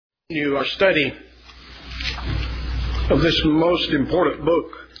Continue our study of this most important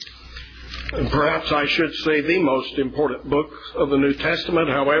book, and perhaps I should say the most important book of the New Testament.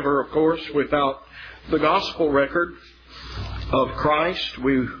 However, of course, without the gospel record of Christ,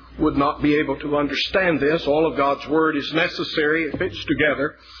 we would not be able to understand this. All of God's Word is necessary. It fits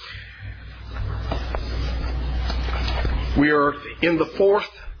together. We are in the fourth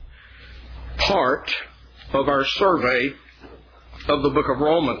part of our survey of the book of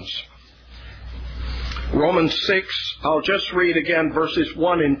Romans. Romans 6, I'll just read again verses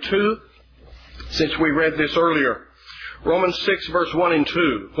 1 and 2, since we read this earlier. Romans 6, verse 1 and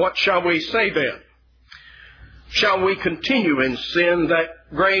 2. What shall we say then? Shall we continue in sin that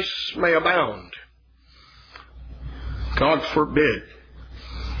grace may abound? God forbid.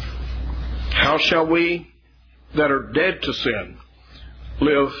 How shall we that are dead to sin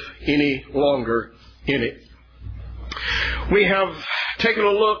live any longer in it? We have taken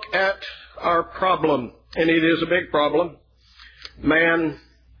a look at our problem, and it is a big problem. Man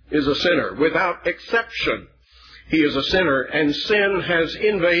is a sinner. Without exception, he is a sinner, and sin has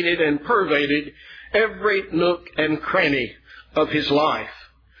invaded and pervaded every nook and cranny of his life.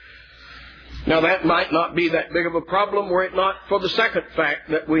 Now, that might not be that big of a problem were it not for the second fact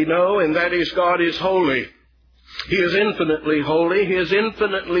that we know, and that is God is holy. He is infinitely holy. He is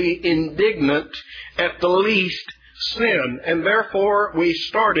infinitely indignant at the least sin. And therefore, we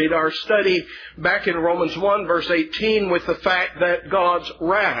started our study back in Romans 1, verse 18, with the fact that God's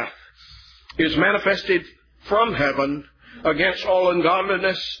wrath is manifested from heaven against all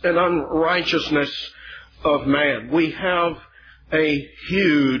ungodliness and unrighteousness of man. We have a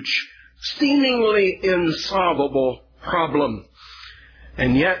huge, seemingly insolvable problem.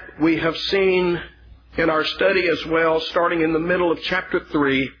 And yet, we have seen in our study as well, starting in the middle of chapter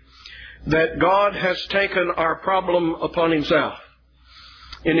 3, that God has taken our problem upon Himself.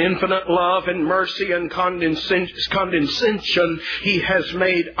 In infinite love and mercy and condescension, He has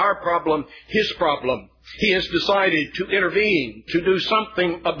made our problem His problem. He has decided to intervene, to do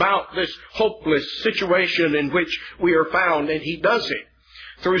something about this hopeless situation in which we are found, and He does it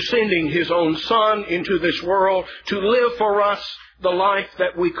through sending His own Son into this world to live for us the life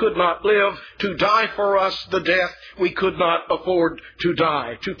that we could not live, to die for us the death we could not afford to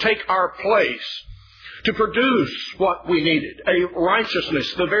die, to take our place, to produce what we needed, a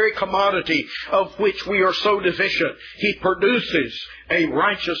righteousness, the very commodity of which we are so deficient. He produces a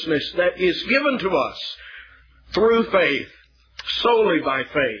righteousness that is given to us through faith, solely by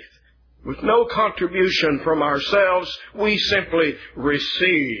faith, with no contribution from ourselves. We simply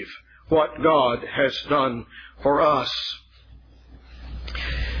receive what God has done for us.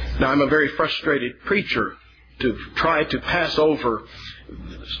 Now, I'm a very frustrated preacher. To try to pass over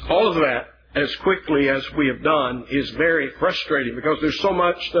all of that as quickly as we have done is very frustrating, because there's so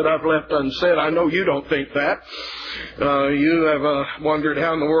much that I've left unsaid. I know you don't think that. You have wondered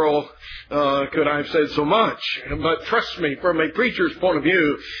how in the world could I have said so much. But trust me, from a preacher's point of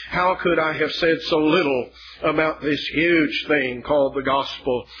view, how could I have said so little about this huge thing called the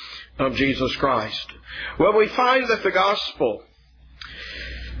gospel of Jesus Christ? Well, we find that the gospel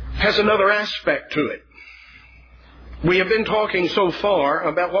has another aspect to it. We have been talking so far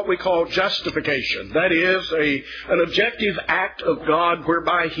about what we call justification. That is an objective act of God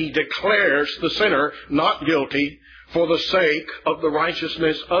whereby He declares the sinner not guilty for the sake of the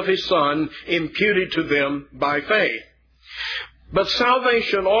righteousness of His Son imputed to them by faith. But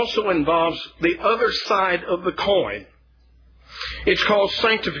salvation also involves the other side of the coin. It's called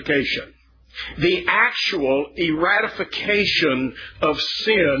sanctification. The actual eradication of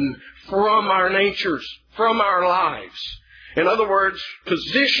sin from our natures, from our lives. In other words,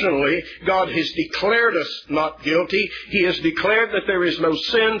 positionally, God has declared us not guilty. He has declared that there is no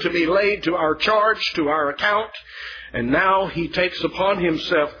sin to be laid to our charge, to our account. And now He takes upon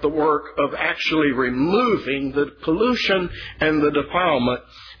Himself the work of actually removing the pollution and the defilement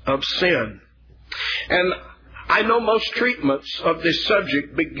of sin. And I know most treatments of this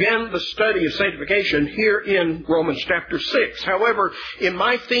subject begin the study of sanctification here in Romans chapter 6. However, in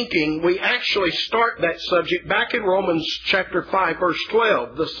my thinking, we actually start that subject back in Romans chapter 5, verse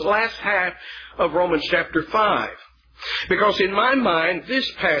 12, this last half of Romans chapter 5. Because in my mind, this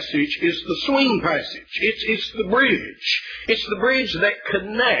passage is the swing passage. It's the bridge. It's the bridge that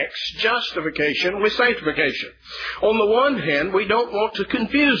connects justification with sanctification. On the one hand, we don't want to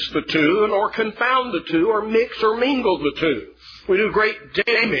confuse the two, or confound the two, or mix or mingle the two. We do great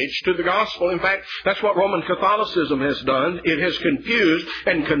damage to the gospel. In fact, that's what Roman Catholicism has done. It has confused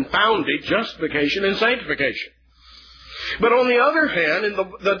and confounded justification and sanctification. But on the other hand, in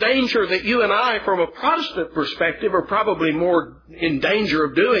the danger that you and I, from a Protestant perspective, are probably more in danger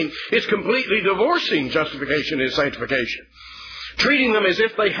of doing, is completely divorcing justification and sanctification, treating them as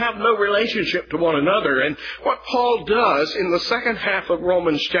if they have no relationship to one another. And what Paul does in the second half of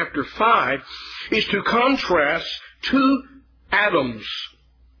Romans chapter 5 is to contrast two Adams,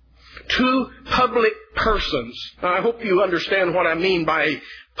 two public persons. Now, I hope you understand what I mean by a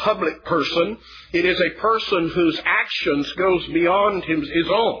public person. It is a person whose actions goes beyond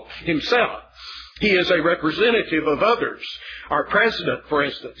himself. He is a representative of others. Our president, for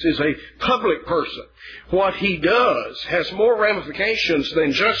instance, is a public person. What he does has more ramifications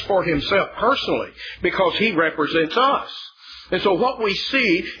than just for himself personally, because he represents us. And so what we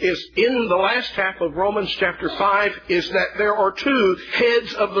see is in the last half of Romans chapter 5 is that there are two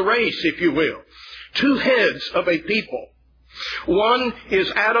heads of the race, if you will. Two heads of a people. One is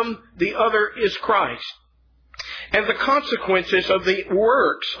Adam, the other is Christ. And the consequences of the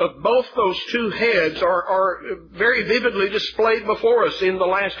works of both those two heads are very vividly displayed before us in the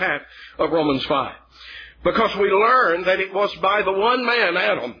last half of Romans 5. Because we learn that it was by the one man,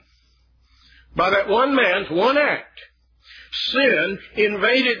 Adam, by that one man's one act, sin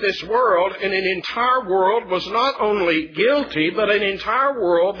invaded this world, and an entire world was not only guilty, but an entire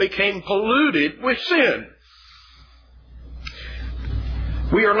world became polluted with sin.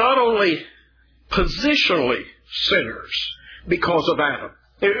 We are not only positionally sinners because of Adam.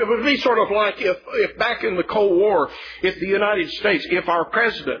 It would be sort of like if back in the Cold War, if the United States, if our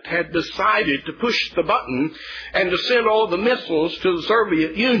president had decided to push the button and to send all the missiles to the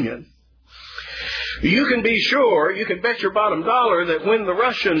Soviet Union, you can be sure, you can bet your bottom dollar that when the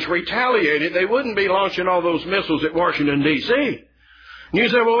Russians retaliated, they wouldn't be launching all those missiles at Washington, D.C. You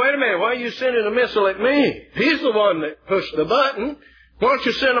say, well, wait a minute, why are you sending a missile at me? He's the one that pushed the button. Why don't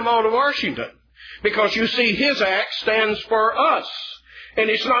you send them all to Washington? Because you see, his act stands for us. And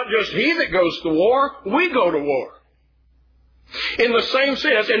it's not just he that goes to war, we go to war. In the same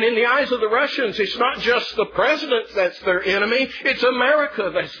sense, and in the eyes of the Russians, it's not just the president that's their enemy, it's America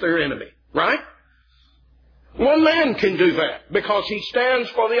that's their enemy, right? One man can do that because he stands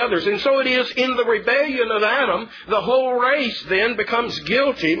for the others. And so it is in the rebellion of Adam, the whole race then becomes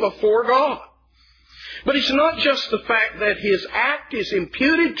guilty before God. But it's not just the fact that his act is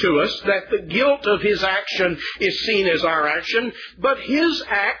imputed to us, that the guilt of his action is seen as our action, but his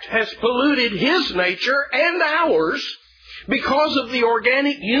act has polluted his nature and ours because of the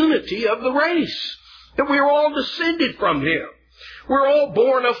organic unity of the race. That we're all descended from him. We're all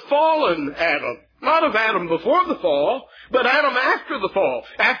born of fallen Adam. Not of Adam before the fall, but Adam after the fall,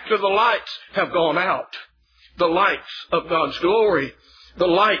 after the lights have gone out. The lights of God's glory. The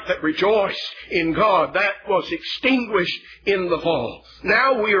light that rejoiced in God, that was extinguished in the fall.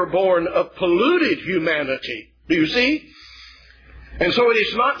 Now we are born of polluted humanity. Do you see? And so it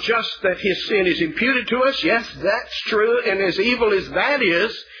is not just that his sin is imputed to us. Yes, that's true. And as evil as that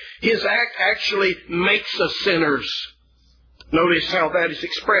is, his act actually makes us sinners. Notice how that is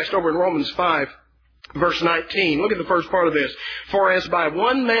expressed over in Romans 5, verse 19. Look at the first part of this. For as by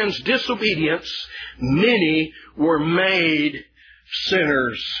one man's disobedience, many were made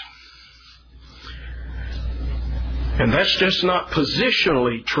sinners. And that's just not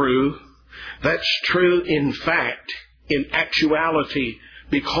positionally true. That's true in fact, in actuality.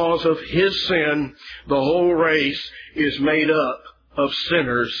 Because of his sin, the whole race is made up of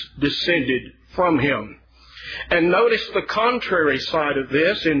sinners descended from him. And notice the contrary side of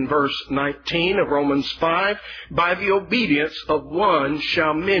this in verse 19 of Romans 5. By the obedience of one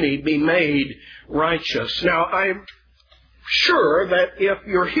shall many be made righteous. Now, I'm sure that if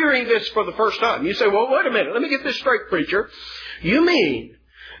you're hearing this for the first time, you say, well, wait a minute, let me get this straight, preacher. You mean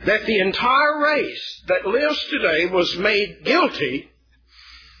that the entire race that lives today was made guilty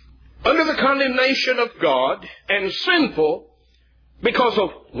under the condemnation of God and sinful because of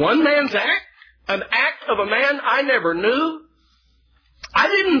one man's act? An act of a man I never knew? I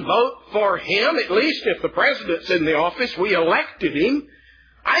didn't vote for him, at least if the president's in the office, we elected him.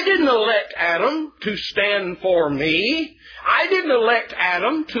 I didn't elect Adam to stand for me. I didn't elect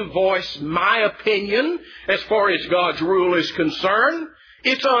Adam to voice my opinion as far as God's rule is concerned.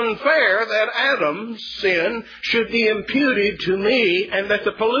 It's unfair that Adam's sin should be imputed to me and that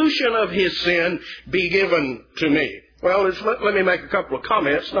the pollution of his sin be given to me. Well, let me make a couple of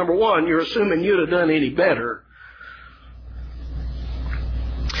comments. Number one, you're assuming you'd have done any better.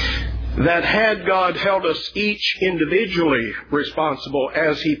 That had God held us each individually responsible,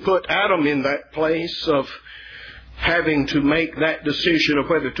 as he put Adam in that place of having to make that decision of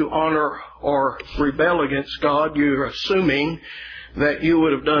whether to honor or rebel against God, you're assuming that you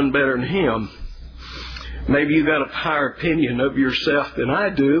would have done better than him. Maybe you got a higher opinion of yourself than I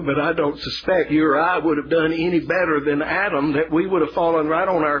do, but I don't suspect you or I would have done any better than Adam, that we would have fallen right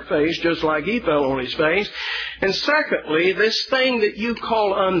on our face just like he fell on his face. And secondly, this thing that you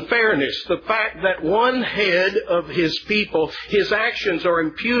call unfairness, the fact that one head of his people, his actions are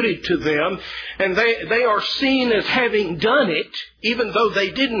imputed to them, and they are seen as having done it, even though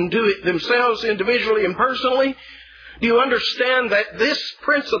they didn't do it themselves individually and personally. Do you understand that this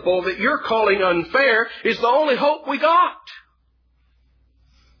principle that you're calling unfair is the only hope we got?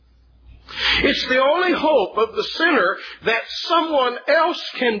 It's the only hope of the sinner, that someone else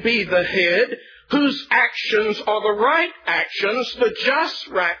can be the head whose actions are the right actions, the just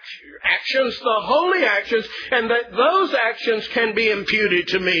actions, the holy actions, and that those actions can be imputed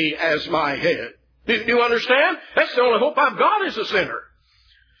to me as my head. Do you understand? That's the only hope I've got as a sinner.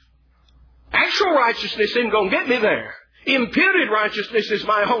 Actual righteousness isn't going to get me there. Imputed righteousness is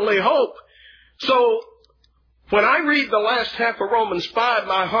my only hope. So, when I read the last half of Romans 5,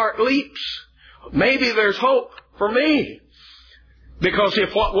 my heart leaps. Maybe there's hope for me. Because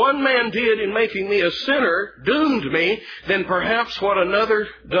if what one man did in making me a sinner doomed me, then perhaps what another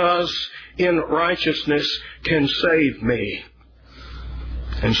does in righteousness can save me.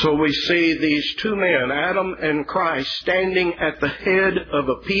 And so we see these two men, Adam and Christ, standing at the head of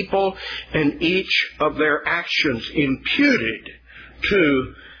a people, and each of their actions imputed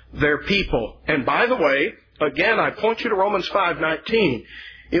to their people. And by the way, again, I point you to Romans 5:19.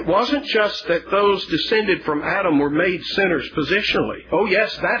 It wasn't just that those descended from Adam were made sinners positionally. Oh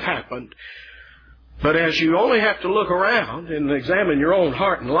yes, that happened. But as you only have to look around and examine your own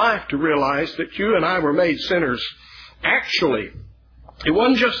heart and life to realize that you and I were made sinners actually. It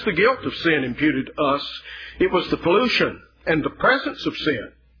wasn't just the guilt of sin imputed to us. It was the pollution and the presence of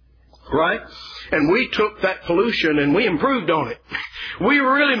sin. Right? And we took that pollution and we improved on it. We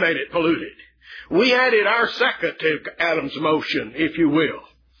really made it polluted. We added our second to Adam's motion, if you will.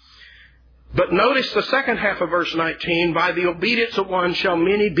 But notice the second half of verse 19, by the obedience of one shall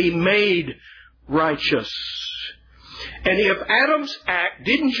many be made righteous. And if Adam's act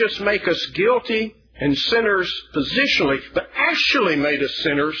didn't just make us guilty and sinners positionally, but actually made us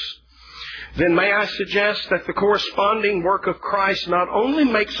sinners, then may I suggest that the corresponding work of Christ not only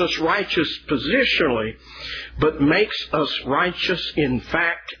makes us righteous positionally, but makes us righteous in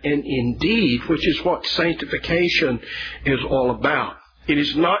fact and in deed, which is what sanctification is all about. It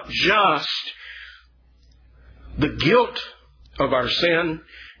is not just the guilt of our sin,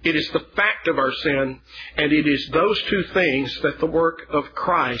 it is the fact of our sin, and it is those two things that the work of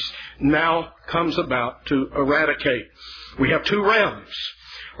Christ now comes about to eradicate. We have two realms.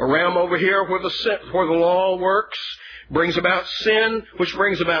 A realm over here where the law works, brings about sin, which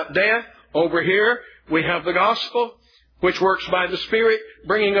brings about death. Over here we have the gospel, which works by the Spirit,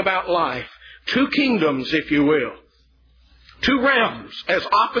 bringing about life. Two kingdoms, if you will. Two realms, as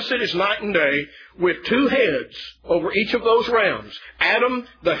opposite as night and day, with two heads over each of those realms. Adam,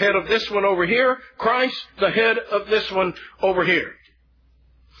 the head of this one over here. Christ, the head of this one over here.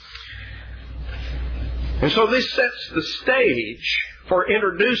 And so this sets the stage for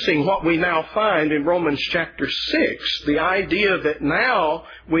introducing what we now find in Romans chapter 6, the idea that now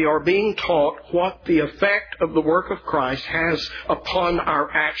we are being taught what the effect of the work of Christ has upon our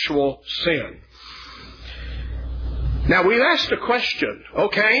actual sin. Now, we've asked a question,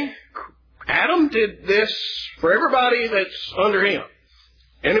 okay? Adam did this for everybody that's under him.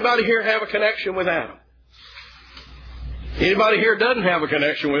 Anybody here have a connection with Adam? Anybody here doesn't have a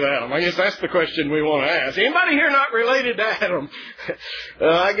connection with Adam? I guess that's the question we want to ask. Anybody here not related to Adam?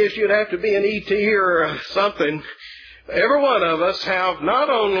 I guess you'd have to be an E.T. or something. Every one of us have not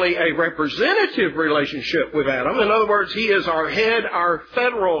only a representative relationship with Adam, in other words, he is our head, our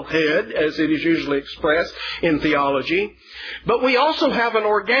federal head, as it is usually expressed in theology, but we also have an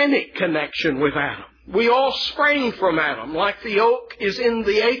organic connection with Adam. We all sprang from Adam, like the oak is in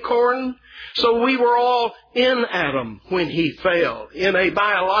the acorn. So we were all in Adam when he fell, in a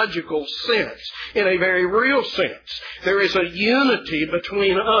biological sense, in a very real sense. There is a unity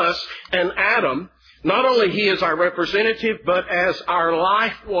between us and Adam. Not only he is our representative, but as our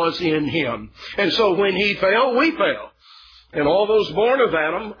life was in him. And so when he fell, we fell. And all those born of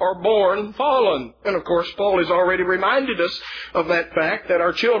Adam are born fallen. And of course, Paul has already reminded us of that fact that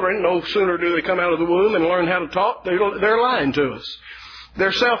our children, no sooner do they come out of the womb and learn how to talk, they're lying to us.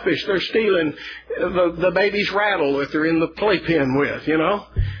 They're selfish. They're stealing the baby's rattle that they're in the playpen with, you know.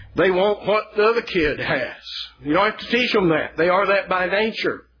 They want what the other kid has. You don't have to teach them that. They are that by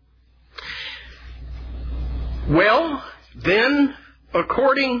nature. Well, then,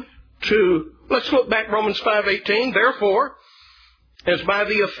 according to, let's look back Romans 5:18. Therefore, as by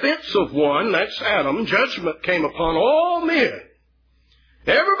the offense of one, that's Adam, judgment came upon all men,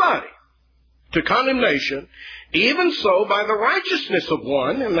 everybody, to condemnation, even so by the righteousness of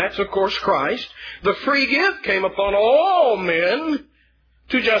one, and that's of course Christ, the free gift came upon all men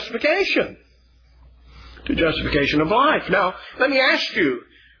to justification. To justification of life. Now, let me ask you,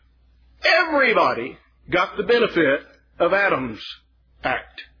 everybody got the benefit of Adam's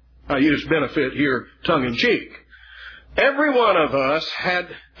act. I use benefit here tongue-in-cheek. Every one of us had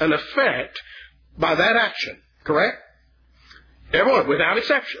an effect by that action, correct? Everyone, without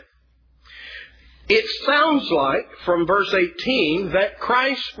exception. It sounds like, from verse 18, that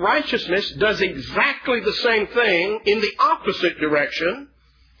Christ's righteousness does exactly the same thing in the opposite direction,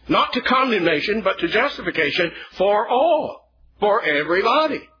 not to condemnation, but to justification for all, for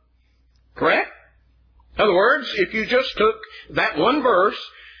everybody. Correct? In other words, if you just took that one verse,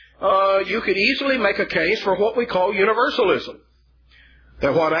 you could easily make a case for what we call universalism.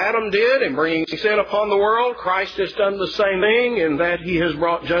 That what Adam did in bringing sin upon the world, Christ has done the same thing in that He has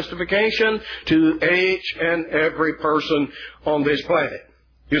brought justification to each and every person on this planet.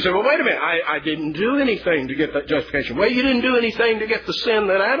 You say, well, wait a minute, I didn't do anything to get that justification. Well, you didn't do anything to get the sin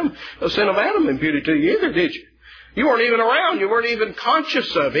of Adam imputed to you either, did you? You weren't even around. You weren't even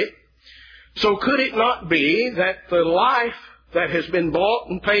conscious of it. So could it not be that the life that has been bought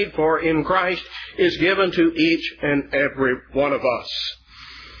and paid for in Christ is given to each and every one of us,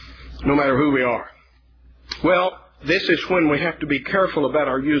 no matter who we are? Well, this is when we have to be careful about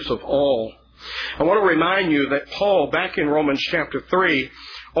our use of all. I want to remind you that Paul, back in Romans chapter 3,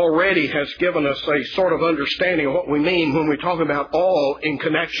 already has given us a sort of understanding of what we mean when we talk about all in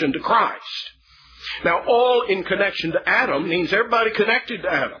connection to Christ. Now, all in connection to Adam means everybody connected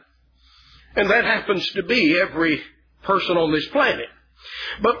to Adam. And that happens to be every person on this planet.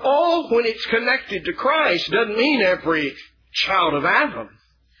 But all, when it's connected to Christ, doesn't mean every child of Adam.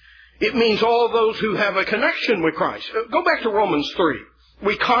 It means all those who have a connection with Christ. Go back to Romans 3.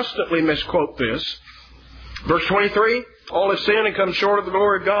 We constantly misquote this. Verse 23, all have sinned and come short of the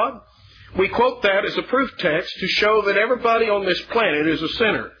glory of God. We quote that as a proof text to show that everybody on this planet is a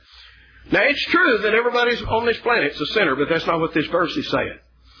sinner. Now, it's true that everybody on this planet is a sinner, but that's not what this verse is saying.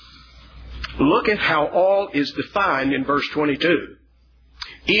 Look at how all is defined in verse 22.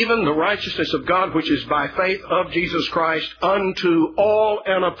 Even the righteousness of God, which is by faith of Jesus Christ, unto all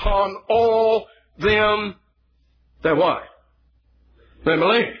and upon all them that what? They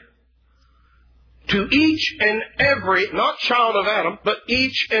believe. To each and every, not child of Adam, but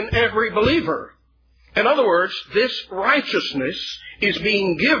each and every believer. In other words, this righteousness is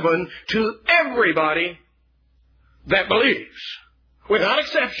being given to everybody that believes. Without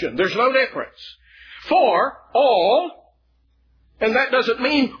exception. There's no difference. For all, and that doesn't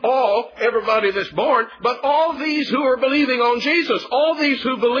mean all, everybody that's born, but all these who are believing on Jesus, all these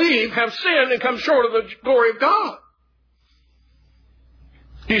who believe have sinned and come short of the glory of God.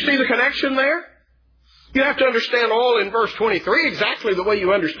 Do you see the connection there? You have to understand all in verse 23 exactly the way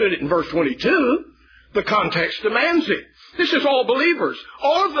you understood it in verse 22. The context demands it. This is all believers.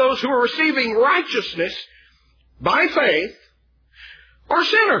 All of those who are receiving righteousness by faith are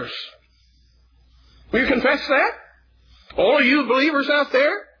sinners. Will you confess that? All of you believers out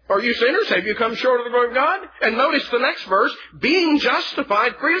there, are you sinners? Have you come short of the glory of God? And notice the next verse, being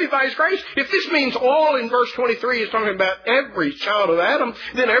justified freely by His grace. If this means all in verse 23 is talking about every child of Adam,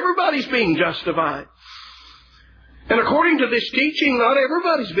 then everybody's being justified. And according to this teaching, not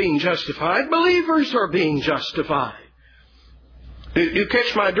everybody's being justified. Believers are being justified. Do you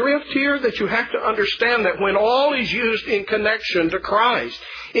catch my drift here? That you have to understand that when all is used in connection to Christ,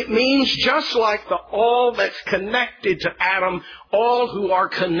 it means just like the all that's connected to Adam, all who are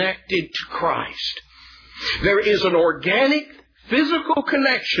connected to Christ. There is an organic, physical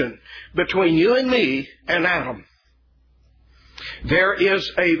connection between you and me and Adam. There is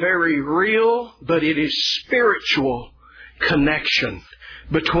a very real, but it is spiritual connection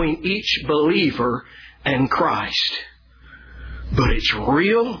between each believer and Christ. But it's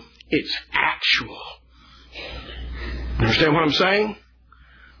real, it's actual. Understand what I'm saying?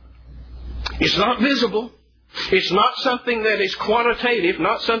 It's not visible. It's not something that is quantitative,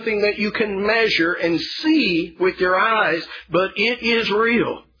 not something that you can measure and see with your eyes, but it is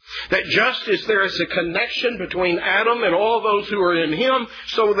real. That just as there is a connection between Adam and all those who are in him,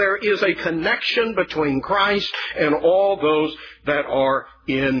 so there is a connection between Christ and all those that are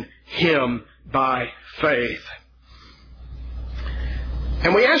in him by faith.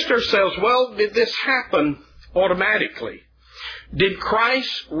 And we asked ourselves, well, did this happen automatically? Did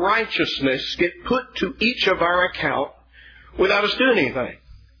Christ's righteousness get put to each of our account without us doing anything?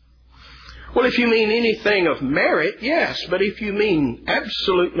 Well, if you mean anything of merit, yes. But if you mean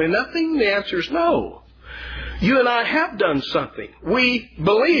absolutely nothing, the answer is no. You and I have done something. We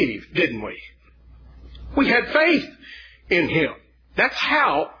believed, didn't we? We had faith in Him. That's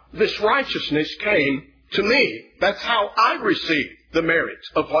how this righteousness came to me. That's how I received the merits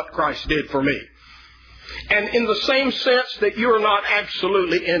of what Christ did for me. And in the same sense that you are not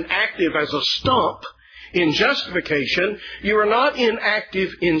absolutely inactive as a stump in justification, you are not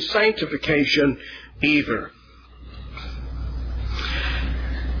inactive in sanctification either.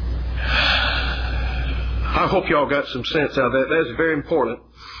 I hope y'all got some sense out of that. That's very important.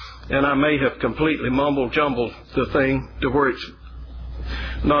 And I may have completely mumble-jumbled the thing to where it's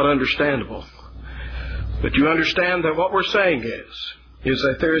not understandable. But you understand that what we're saying is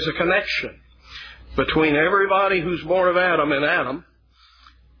that there is a connection between everybody who's born of Adam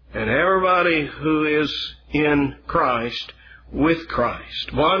and everybody who is in Christ with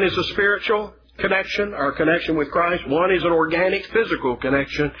Christ. One is a spiritual connection, our connection with Christ. One is an organic, physical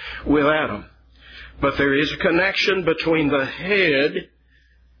connection with Adam. But there is a connection between the head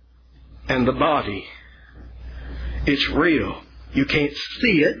and the body. It's real. You can't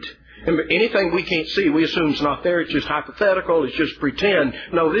see it. And anything we can't see, we assume is not there. It's just hypothetical. It's just pretend.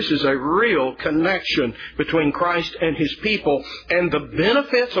 No, this is a real connection between Christ and His people. And the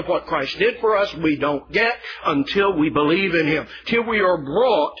benefits of what Christ did for us, we don't get until we believe in Him. Till we are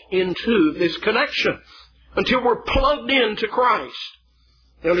brought into this connection. Until we're plugged into Christ.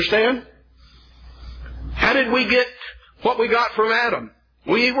 You understand? How did we get what we got from Adam?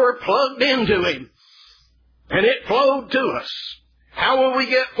 We were plugged into Him. And it flowed to us. How will we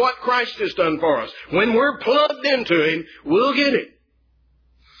get what Christ has done for us? When we're plugged into Him, we'll get it.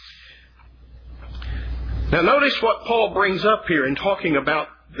 Now notice what Paul brings up here in talking about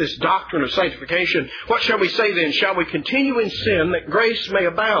this doctrine of sanctification. What shall we say then? Shall we continue in sin that grace may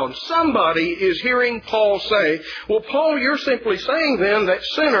abound? Somebody is hearing Paul say, well, Paul, you're simply saying then that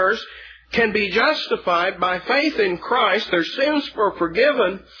sinners can be justified by faith in Christ, their sins are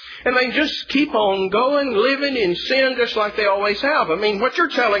forgiven, and they just keep on going, living in sin just like they always have. I mean, what you're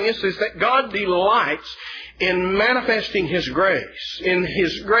telling us is that God delights in manifesting His grace, in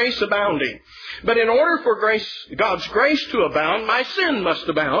His grace abounding. But in order for God's grace to abound, my sin must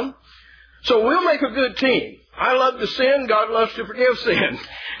abound. So we'll make a good team. I love to sin, God loves to forgive sin.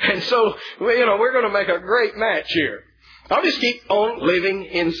 And so, we're going to make a great match here. I'll just keep on living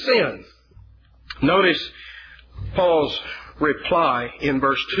in sin. Notice Paul's reply in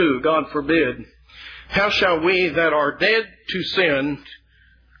verse 2, God forbid. How shall we that are dead to sin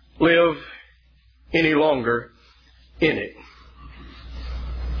live any longer in it?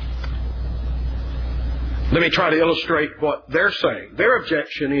 Let me try to illustrate what they're saying. Their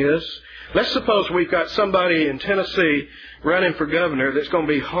objection is, let's suppose we've got somebody in Tennessee running for governor that's going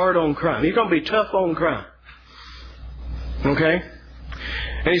to be hard on crime. He's going to be tough on crime. Okay?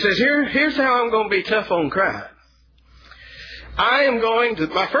 And he says, here's how I'm going to be tough on crime. I am going to,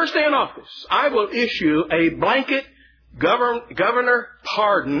 my first day in office, I will issue a blanket governor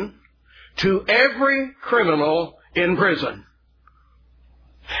pardon to every criminal in prison.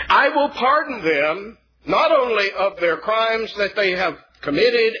 I will pardon them not only of their crimes that they have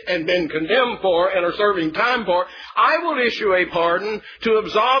committed and been condemned for and are serving time for, I will issue a pardon to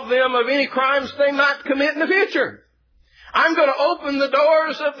absolve them of any crimes they might commit in the future. I'm going to open the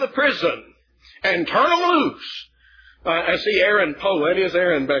doors of the prison and turn them loose. I see Erin Poe. That is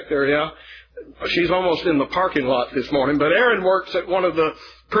Erin back there, yeah. She's almost in the parking lot this morning. But Erin works at one of the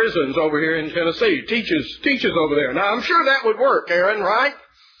prisons over here in Tennessee. Teaches over there. Now, I'm sure that would work, Erin, right?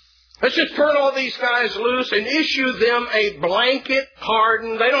 Let's just turn all these guys loose and issue them a blanket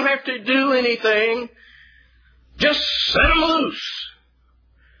pardon. They don't have to do anything. Just set them loose.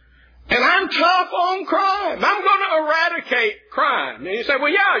 And I'm tough on crime. I'm going to eradicate crime. And you say, well,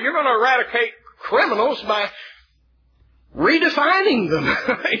 yeah, you're going to eradicate criminals by redefining them.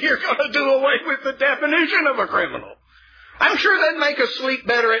 You're going to do away with the definition of a criminal. I'm sure that'd make us sleep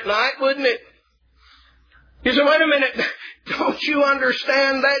better at night, wouldn't it? You say, wait a minute, don't you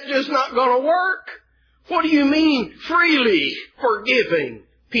understand that's just not going to work? What do you mean freely forgiving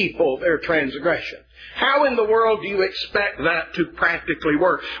people their transgression? How in the world do you expect that to practically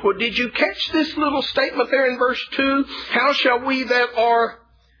work? Well, did you catch this little statement there in verse 2? How shall we that are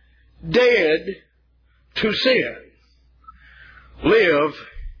dead to sin live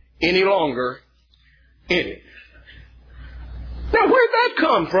any longer in it? Now, where'd that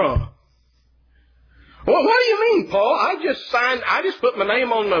come from? Well, what do you mean, Paul? I just put my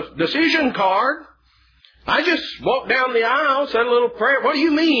name on the decision card. I just walked down the aisle, said a little prayer. What do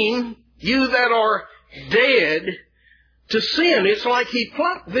you mean, you that are dead to sin. It's like He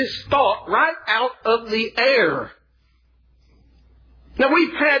plucked this thought right out of the air. Now,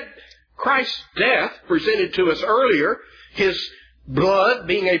 we've had Christ's death presented to us earlier, His blood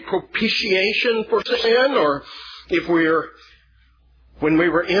being a propitiation for sin, or when we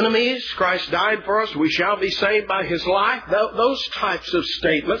were enemies, Christ died for us, we shall be saved by His life. Those types of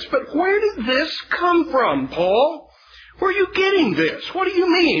statements. But where did this come from, Paul? Where are you getting this? What do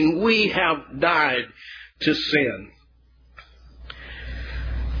you mean we have died to sin?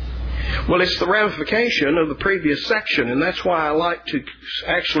 Well, it's the ramification of the previous section, and that's why I like to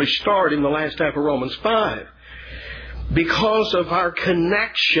actually start in the last half of Romans 5. Because of our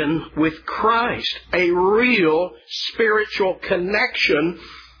connection with Christ, a real spiritual connection,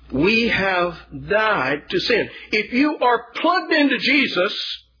 we have died to sin. If you are plugged into Jesus,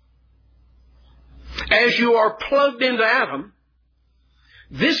 as you are plugged into Adam,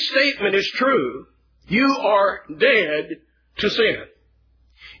 this statement is true. You are dead to sin.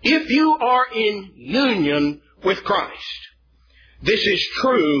 If you are in union with Christ, this is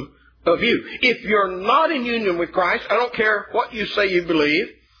true of you. If you're not in union with Christ, I don't care what you say you believe,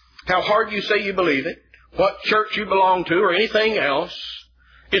 how hard you say you believe it, what church you belong to, or anything else,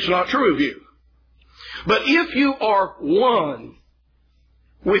 it's not true of you. But if you are one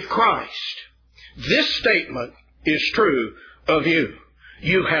with Christ, this statement is true of you.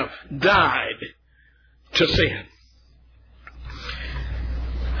 You have died to sin.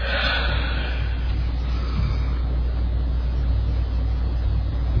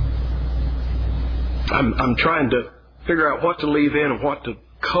 I'm trying to figure out what to leave in and what to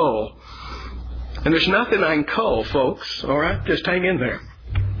cull. And there's nothing I can cull, folks. All right? Just hang in there.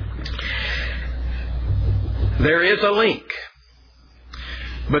 There is a link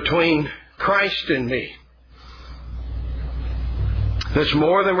between Christ and me that's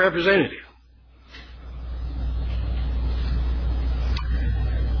more than representative.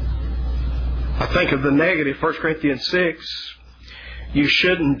 I think of the negative, 1 Corinthians 6. You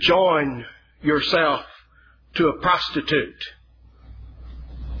shouldn't join yourself to a prostitute.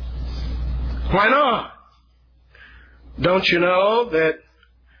 Why not? Don't you know that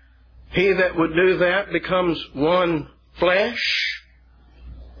he that would do that becomes one flesh?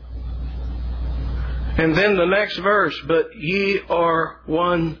 And then the next verse, but ye are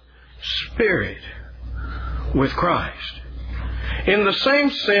one spirit with Christ. In the same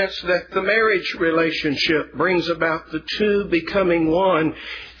sense that the marriage relationship brings about the two becoming one,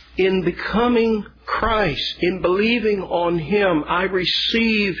 in becoming Christ, in believing on Him, I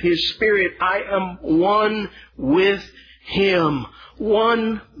receive His Spirit. I am one with Him,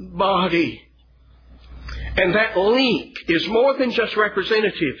 one body. And that link is more than just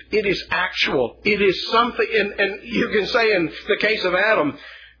representative. It is actual. It is something, and you can say in the case of Adam,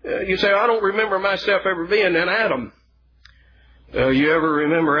 you say, I don't remember myself ever being in Adam. You ever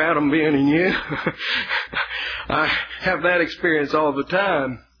remember Adam being in you? I have that experience all the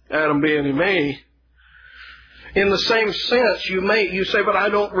time, Adam being in me. In the same sense, you say, but I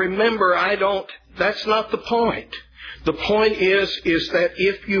don't remember, that's not the point. The point is that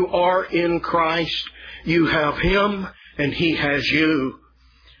if you are in Christ, you have Him and He has you.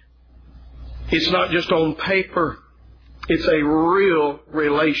 It's not just on paper. It's a real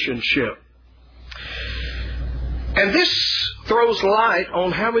relationship. And this throws light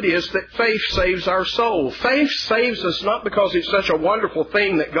on how it is that faith saves our soul. Faith saves us not because it's such a wonderful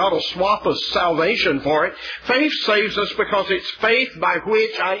thing that God will swap us salvation for it. Faith saves us because it's faith by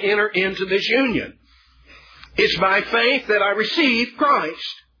which I enter into this union. It's by faith that I receive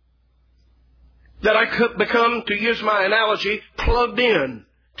Christ. That I could become, to use my analogy, plugged in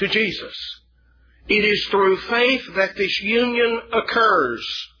to Jesus. It is through faith that this union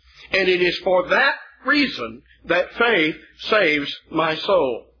occurs. And it is for that reason that faith saves my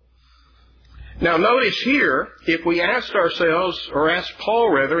soul. Now notice here, if we asked ourselves, or asked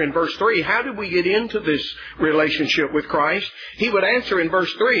Paul rather, in verse 3, how did we get into this relationship with Christ? He would answer in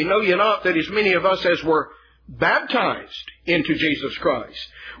verse 3, know ye not that as many of us as were baptized into Jesus Christ,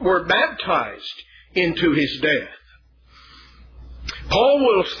 were baptized into His death. Paul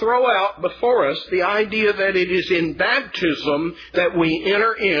will throw out before us the idea that it is in baptism that we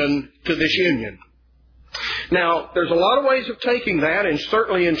enter into this union. Now, there's a lot of ways of taking that, and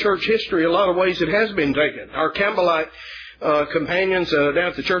certainly in church history, a lot of ways it has been taken. Our Campbellite companions down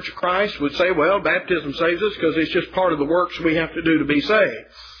at the Church of Christ would say, well, baptism saves us because it's just part of the works we have to do to be saved.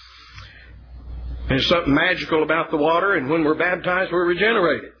 There's something magical about the water, and when we're baptized, we're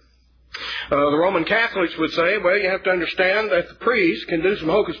regenerated. The Roman Catholics would say, well, you have to understand that the priest can do some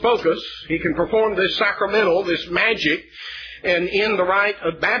hocus pocus. He can perform this sacramental, this magic, And in the rite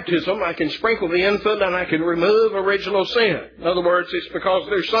of baptism, I can sprinkle the infant and I can remove original sin. In other words, it's because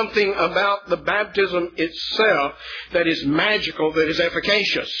there's something about the baptism itself that is magical, that is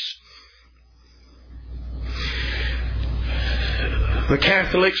efficacious. The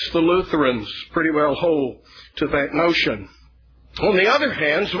Catholics, the Lutherans, pretty well hold to that notion. On the other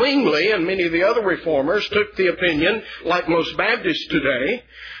hand, Zwingli and many of the other reformers took the opinion, like most Baptists today,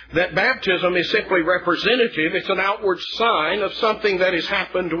 that baptism is simply representative. It's an outward sign of something that has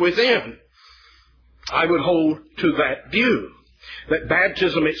happened within. I would hold to that view, that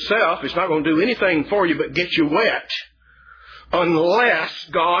baptism itself is not going to do anything for you but get you wet, unless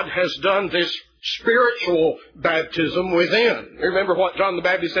God has done this spiritual baptism within. Remember what John the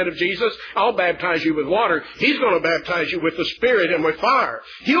Baptist said of Jesus? I'll baptize you with water. He's going to baptize you with the Spirit and with fire.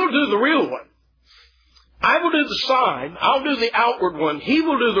 He'll do the real one. I will do the sign. I'll do the outward one. He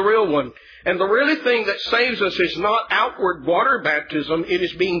will do the real one. And the really thing that saves us is not outward water baptism. It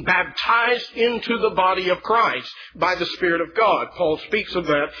is being baptized into the body of Christ by the Spirit of God. Paul speaks of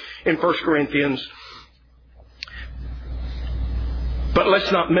that in 1 Corinthians. But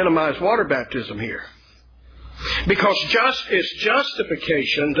let's not minimize water baptism here. Because just as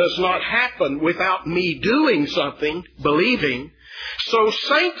justification does not happen without me doing something, believing, so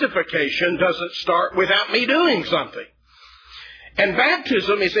sanctification doesn't start without me doing something. And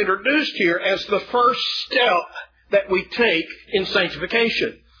baptism is introduced here as the first step that we take in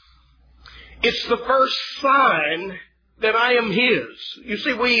sanctification. It's the first sign that I am His. You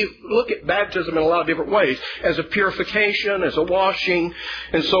see, we look at baptism in a lot of different ways, as a purification, as a washing,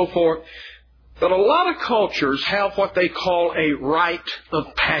 and so forth. But a lot of cultures have what they call a rite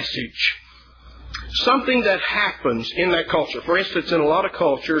of passage. Something that happens in that culture. For instance, in a lot of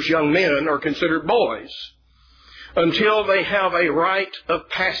cultures, young men are considered boys until they have a rite of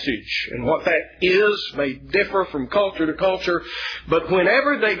passage. And what that is may differ from culture to culture. But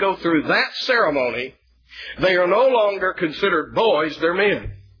whenever they go through that ceremony, they are no longer considered boys, they're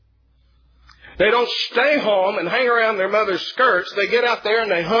men. They don't stay home and hang around their mother's skirts. They get out there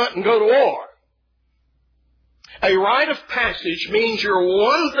and they hunt and go to war. A rite of passage means you're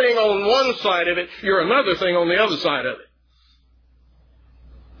one thing on one side of it, you're another thing on the other side of it.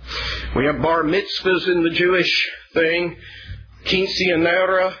 We have bar mitzvahs in the Jewish thing,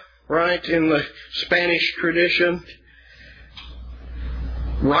 quinceañera, right, in the Spanish tradition.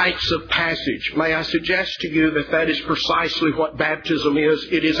 Rites of passage. May I suggest to you that that is precisely what baptism is.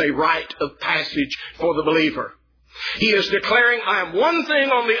 It is a rite of passage for the believer. He is declaring, I am one thing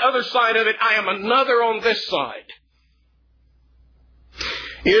on the other side of it, I am another on this side.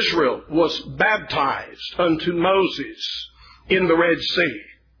 Israel was baptized unto Moses in the Red Sea.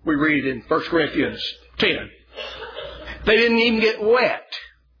 We read in 1 Corinthians 10. They didn't even get wet.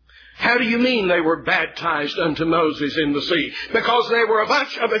 How do you mean they were baptized unto Moses in the sea? Because they were a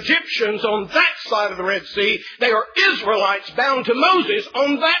bunch of Egyptians on that side of the Red Sea. They are Israelites bound to Moses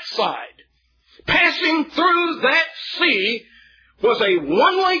on that side. Passing through that sea was a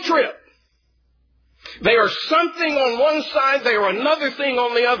one-way trip. They are something on one side, they are another thing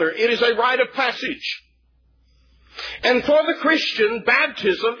on the other. It is a rite of passage. And for the Christian,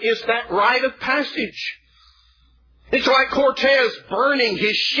 baptism is that rite of passage. It's like Cortez burning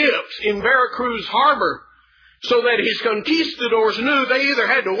his ships in Veracruz Harbor so that his conquistadors knew they either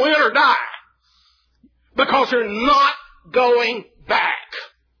had to win or die, because they're not going back.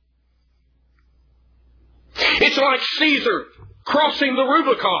 It's like Caesar crossing the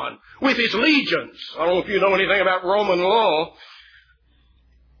Rubicon with his legions. I don't know if you know anything about Roman law,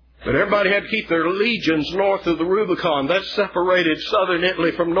 but everybody had to keep their legions north of the Rubicon. That separated southern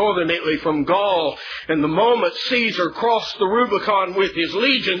Italy from northern Italy, from Gaul. And the moment Caesar crossed the Rubicon with his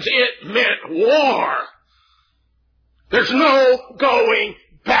legions, it meant war. There's no going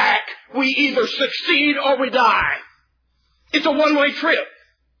back. We either succeed or we die. It's a one-way trip.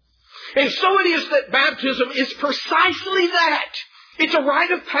 And so it is that baptism is precisely that. It's a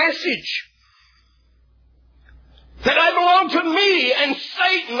rite of passage. That I belong to me and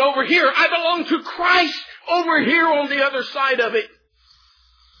Satan over here. I belong to Christ over here on the other side of it.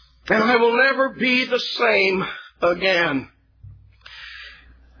 And I will never be the same again.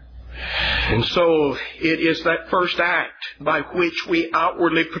 And so it is that first act by which we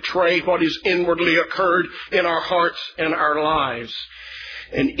outwardly portray what is inwardly occurred in our hearts and our lives.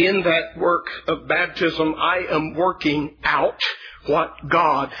 And in that work of baptism, I am working out what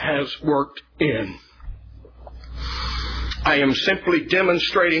God has worked in. I am simply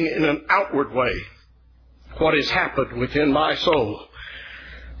demonstrating in an outward way what has happened within my soul.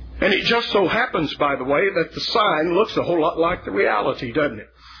 And it just so happens, by the way, that the sign looks a whole lot like the reality, doesn't it?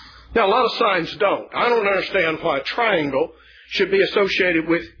 Now, a lot of signs don't. I don't understand why a triangle should be associated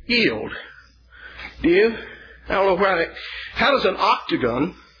with yield. Do you? I don't know why. How does an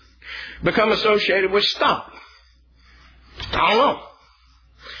octagon become associated with stop? I don't know.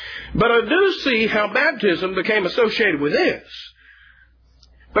 But I do see how baptism became associated with this.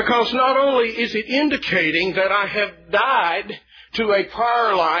 Because not only is it indicating that I have died to a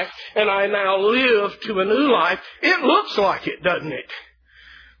prior life and I now live to a new life, it looks like it, doesn't it?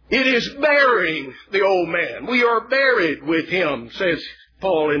 It is burying the old man. We are buried with him, says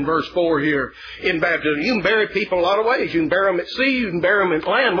Paul in verse 4 here in baptism. You can bury people a lot of ways. You can bury them at sea. You can bury them in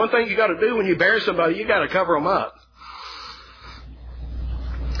land. One thing you got to do when you bury somebody, you got to cover them up.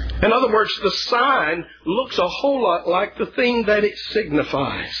 In other words, the sign looks a whole lot like the thing that it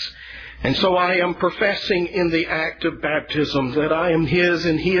signifies. And so I am professing in the act of baptism that I am His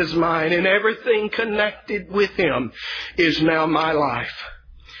and He is mine, and everything connected with Him is now my life.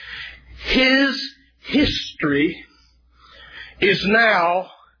 His history is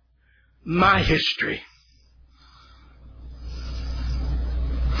now my history.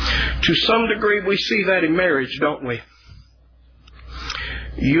 To some degree, we see that in marriage, don't we?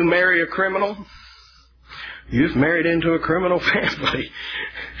 You marry a criminal, you've married into a criminal family,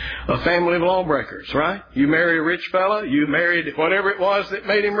 a family of lawbreakers, right? You marry a rich fella, you married whatever it was that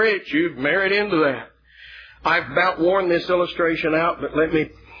made him rich, you've married into that. I've about worn this illustration out, but let me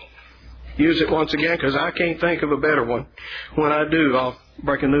use it once again because I can't think of a better one. When I do, I'll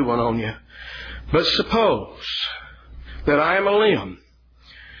break a new one on you. But suppose that I am a limb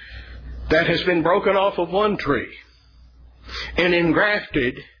that has been broken off of one tree and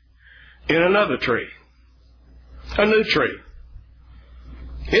engrafted in another tree. A new tree.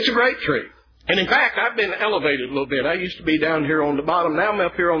 It's a great tree. And in fact, I've been elevated a little bit. I used to be down here on the bottom. Now I'm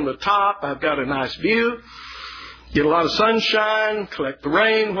up here on the top. I've got a nice view. Get a lot of sunshine, collect the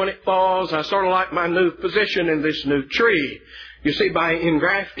rain when it falls. I sort of like my new position in this new tree. You see, by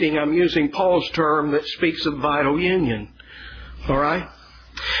engrafting, I'm using Paul's term that speaks of vital union. All right?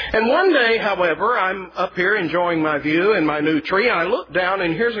 And one day, however, I'm up here enjoying my view in my new tree. I look down,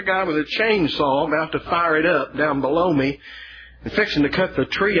 and here's a guy with a chainsaw about to fire it up down below me and fixing to cut the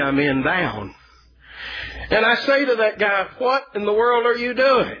tree I'm in down. And I say to that guy, "What in the world are you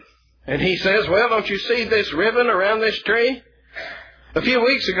doing?" And he says, "Well, don't you see this ribbon around this tree? A few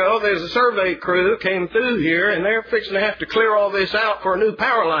weeks ago, there's a survey crew came through here, and they're fixing to have to clear all this out for a new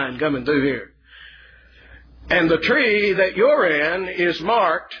power line coming through here. And the tree that you're in is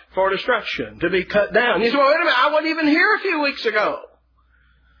marked for destruction, to be cut down." He said, "Well, wait a minute, I wasn't even here a few weeks ago.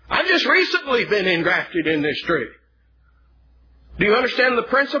 I've just recently been engrafted in this tree." Do you understand the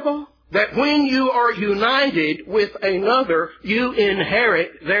principle? That when you are united with another, you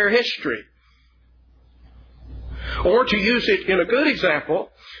inherit their history. Or to use it in a good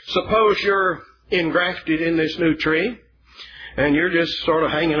example, suppose you're engrafted in this new tree, and you're just sort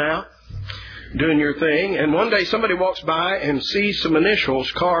of hanging out, doing your thing, and one day somebody walks by and sees some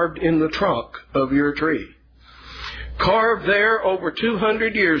initials carved in the trunk of your tree. Carved there over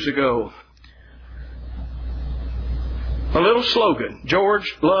 200 years ago. A little slogan,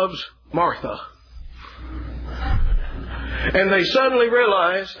 "George loves Martha." And they suddenly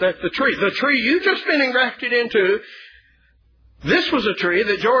realize that the tree you've just been engrafted into, this was a tree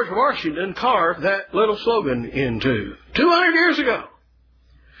that George Washington carved that little slogan into 200 years ago.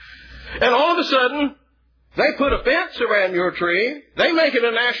 And all of a sudden, they put a fence around your tree. They make it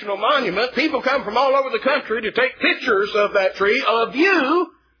a national monument. People come from all over the country to take pictures of that tree, of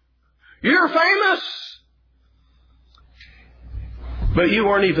you. You're famous. But you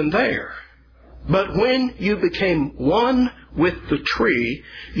weren't even there. But when you became one with the tree,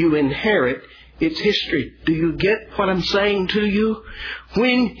 you inherit its history. Do you get what I'm saying to you?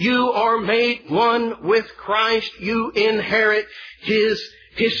 When you are made one with Christ, you inherit His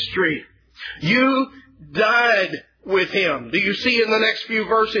history. You died with Him. Do you see in the next few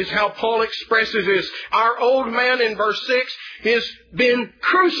verses how Paul expresses this? Our old man in verse 6 has been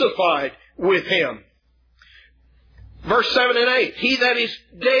crucified with Him. Verse 7 and 8, he that is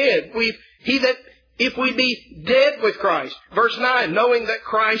dead, if we be dead with Christ. Verse 9, knowing that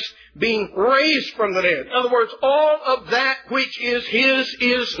Christ being raised from the dead. In other words, all of that which is His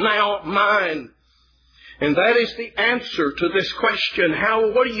is now mine. And that is the answer to this question.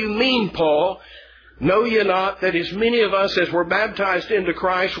 What do you mean, Paul? Know ye not that as many of us as were baptized into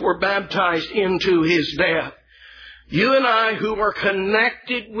Christ were baptized into His death? You and I who are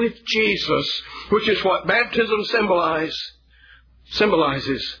connected with Jesus, which is what baptism symbolizes,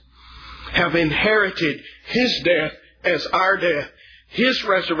 have inherited His death as our death, His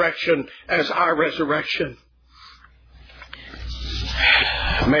resurrection as our resurrection.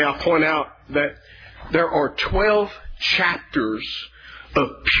 May I point out that there are 12 chapters of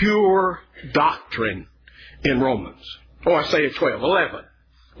pure doctrine in Romans. Oh, I say 12, 11.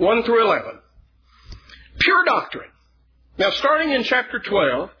 1 through 11. Pure doctrine. Now, starting in chapter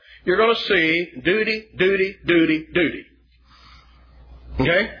 12, you're going to see duty, duty, duty, duty.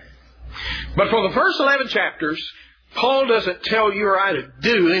 Okay? But for the first 11 chapters, Paul doesn't tell you or I to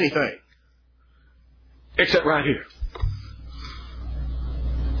do anything. Except right here.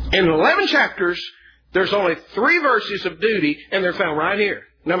 In 11 chapters, there's only 3 verses of duty, and they're found right here.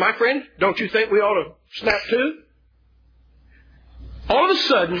 Now, my friend, don't you think we ought to snap to? All of a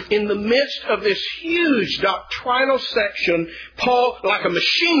sudden, in the midst of this huge doctrinal section, Paul, like a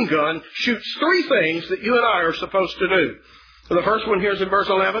machine gun, shoots 3 things that you and I are supposed to do. The first one here is in verse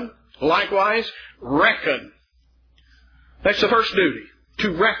 11. Likewise, reckon. That's the first duty.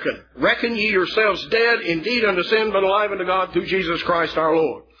 To reckon. Reckon ye yourselves dead indeed unto sin, but alive unto God through Jesus Christ our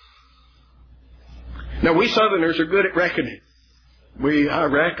Lord. Now, we Southerners are good at reckoning. I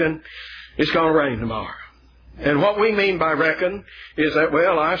reckon it's going to rain tomorrow. And what we mean by reckon is that,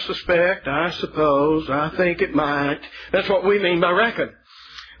 well, I suspect, I suppose, I think it might. That's what we mean by reckon.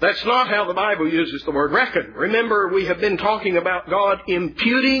 That's not how the Bible uses the word reckon. Remember, we have been talking about God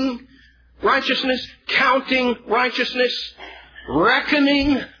imputing righteousness, counting righteousness,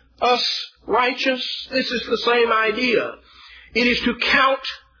 reckoning us righteous. This is the same idea. It is to count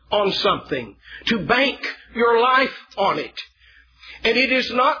on something, to bank your life on it. And it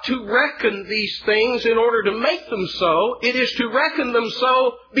is not to reckon these things in order to make them so. It is to reckon them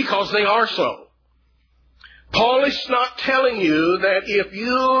so because they are so. Paul is not telling you that if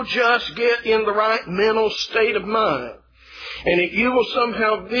you just get in the right mental state of mind, and if you will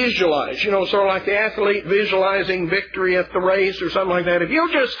somehow visualize, sort of like the athlete visualizing victory at the race or something like that. If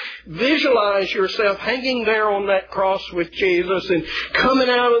you'll just visualize yourself hanging there on that cross with Jesus and coming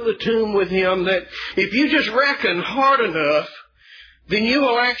out of the tomb with Him, that if you just reckon hard enough, then you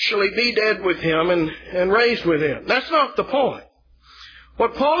will actually be dead with Him and raised with Him. That's not the point.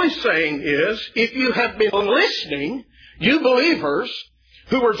 What Paul is saying is, if you have been listening, you believers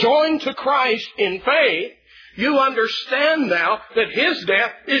who were joined to Christ in faith, you understand now that His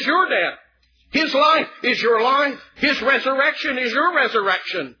death is your death. His life is your life. His resurrection is your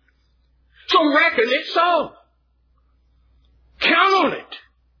resurrection. So reckon it so. Count on it.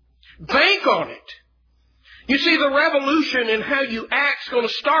 Bank on it. You see, the revolution in how you act is going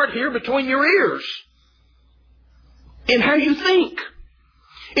to start here between your ears. In how you think.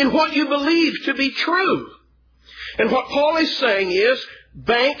 In what you believe to be true. And what Paul is saying is,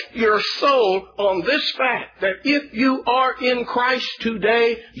 bank your soul on this fact that if you are in Christ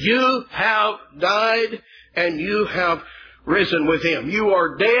today, you have died and you have risen with Him. You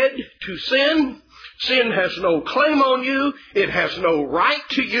are dead to sin. Sin has no claim on you. It has no right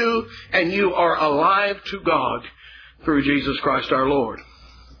to you. And you are alive to God through Jesus Christ our Lord.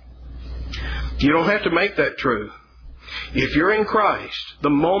 You don't have to make that true. If you're in Christ, the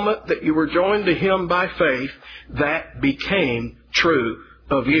moment that you were joined to Him by faith, that became true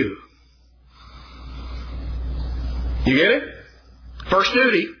of you. You get it? First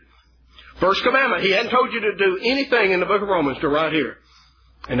duty. First commandment. He hadn't told you to do anything in the book of Romans till right here.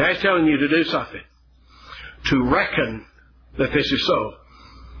 And now He's telling you to do something. To reckon that this is so.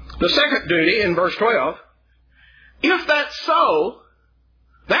 The second duty in verse 12. If that's so,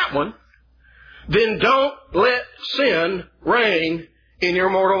 that one, then don't let sin reign in your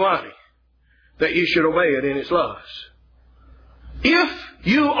mortal body, that you should obey it in its lusts. If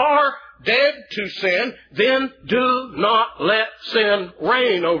you are dead to sin, then do not let sin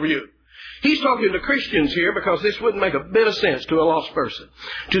reign over you. He's talking to Christians here because this wouldn't make a bit of sense to a lost person.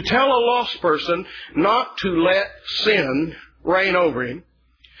 To tell a lost person not to let sin reign over him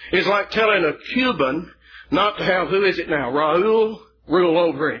is like telling a Cuban not to have, who is it now, Raul, rule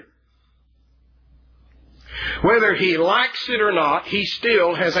over him. Whether he likes it or not, he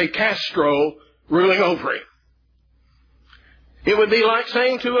still has a Castro ruling over him. It would be like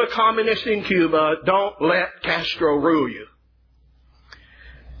saying to a communist in Cuba, don't let Castro rule you.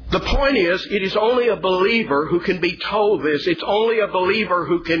 The point is, it is only a believer who can be told this. It's only a believer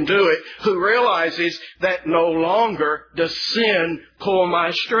who can do it, who realizes that no longer does sin pull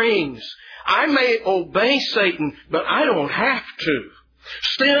my strings. I may obey Satan, but I don't have to.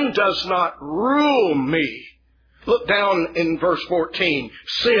 Sin does not rule me. Look down in verse 14.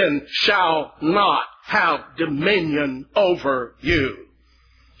 Sin shall not have dominion over you.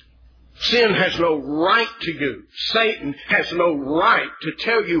 Sin has no right to you. Satan has no right to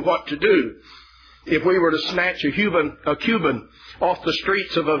tell you what to do. If we were to snatch a Cuban off the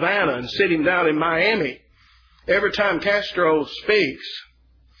streets of Havana and sit him down in Miami, every time Castro speaks,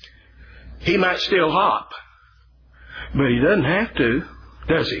 he might still hop. But he doesn't have to,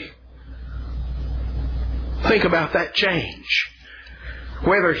 does he? Think about that change.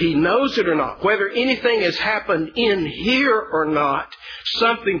 Whether he knows it or not, whether anything has happened in here or not,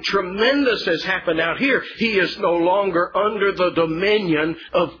 something tremendous has happened out here. He is no longer under the dominion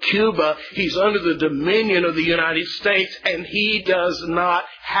of Cuba. He's under the dominion of the United States, and he does not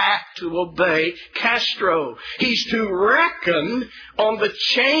have to obey Castro. He's to reckon on the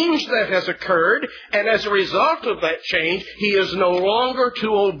change that has occurred, and as a result of that change, he is no longer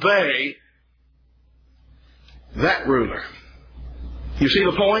to obey that ruler. You see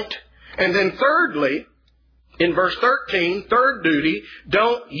the point? And then thirdly, in verse 13, third duty,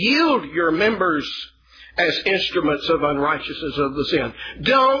 don't yield your members as instruments of unrighteousness of the sin.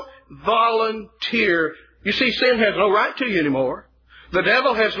 Don't volunteer. You see, sin has no right to you anymore. The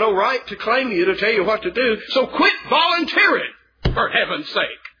devil has no right to claim you to tell you what to do. So quit volunteering, for heaven's sake.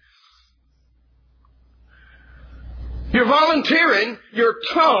 You're volunteering your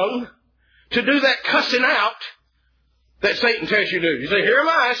tongue to do that cussing out that Satan tells you to do. You say, here am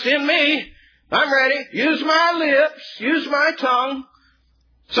I, send me. I'm ready. Use my lips. Use my tongue.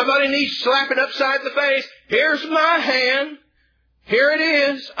 Somebody needs slapping upside the face. Here's my hand. Here it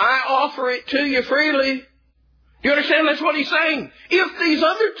is. I offer it to you freely. Do you understand? That's what he's saying. If these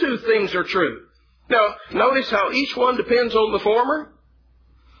other two things are true. Now, notice how each one depends on the former.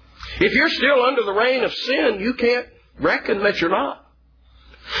 If you're still under the reign of sin, you can't reckon that you're not.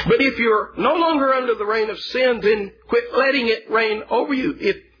 But if you're no longer under the reign of sin, then quit letting it reign over you.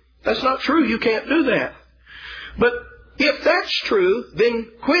 If that's not true, you can't do that. But if that's true,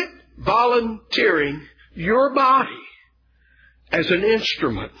 then quit volunteering your body as an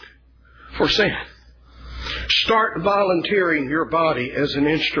instrument for sin. Start volunteering your body as an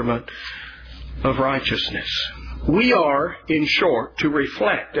instrument of righteousness. We are, in short, to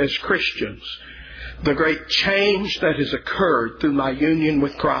reflect as Christians the great change that has occurred through my union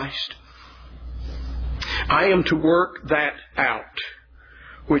with Christ. I am to work that out,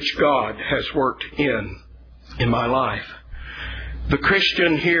 which God has worked in my life. The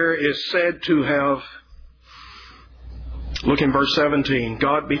Christian here is said to have, look in verse 17,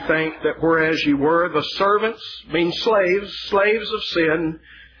 God be thanked that whereas ye were the servants, means slaves of sin,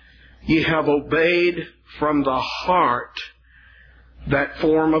 ye have obeyed from the heart that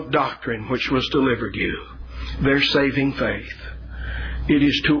form of doctrine which was delivered you, their saving faith. It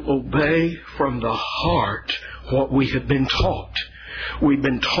is to obey from the heart what we have been taught. We've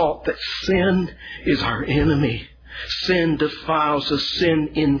been taught that sin is our enemy. Sin defiles us.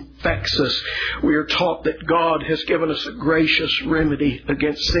 Sin infects us. We are taught that God has given us a gracious remedy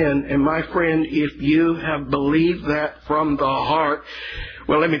against sin. And my friend, if you have believed that from the heart,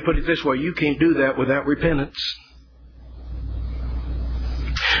 well, let me put it this way. You can't do that without repentance.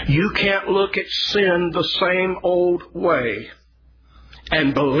 You can't look at sin the same old way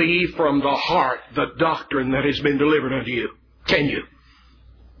and believe from the heart the doctrine that has been delivered unto you. Can you?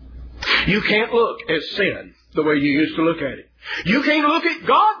 You can't look at sin the way you used to look at it. You can't look at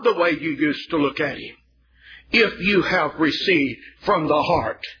God the way you used to look at Him if you have received from the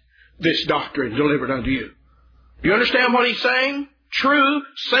heart this doctrine delivered unto you. Do you understand what he's saying? True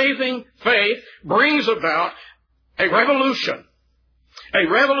saving faith brings about a revolution. A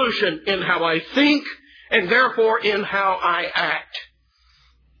revolution in how I think and therefore in how I act.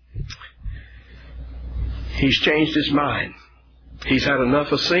 He's changed his mind. He's had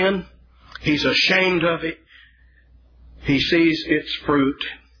enough of sin. He's ashamed of it. He sees its fruit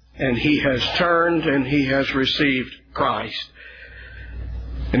and he has turned and he has received Christ.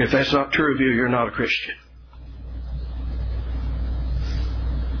 And if that's not true of you, you're not a Christian.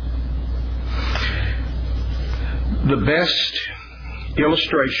 The best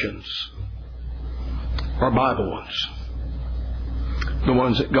illustrations are Bible ones. The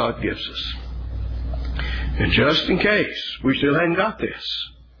ones that God gives us. And just in case we still hadn't got this,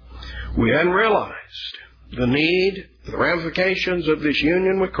 we hadn't realized the need, the ramifications of this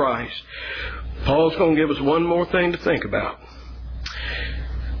union with Christ, Paul's going to give us one more thing to think about.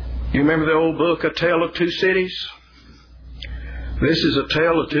 You remember the old book, A Tale of Two Cities? This is a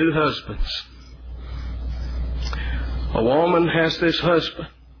tale of two husbands. A woman has this husband.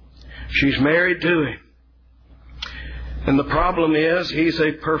 She's married to him. And the problem is, he's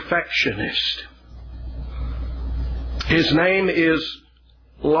a perfectionist. His name is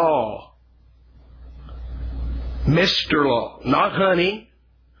Law. Mr. Law. Not honey,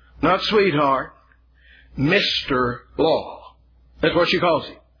 not sweetheart. Mr. Law. That's what she calls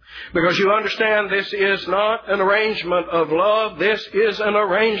him. Because you understand, this is not an arrangement of love. This is an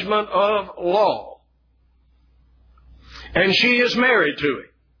arrangement of law. And she is married to him.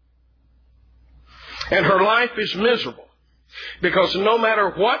 And her life is miserable. Because no matter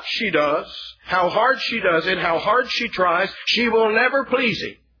what she does, how hard she does it, how hard she tries, she will never please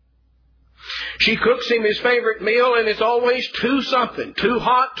him. She cooks him his favorite meal, and it's always too something. Too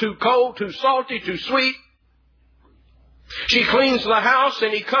hot, too cold, too salty, too sweet. She cleans the house,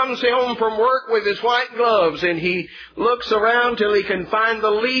 and he comes home from work with his white gloves, and he looks around till he can find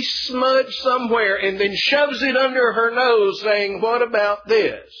the least smudge somewhere, and then shoves it under her nose, saying, "What about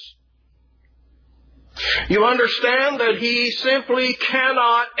this?" You understand that he simply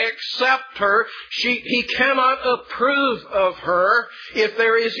cannot accept her. He cannot approve of her if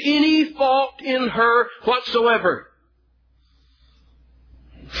there is any fault in her whatsoever.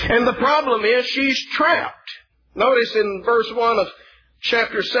 And the problem is she's trapped. Notice in verse 1 of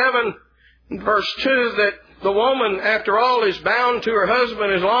chapter 7, verse 2, that the woman, after all, is bound to her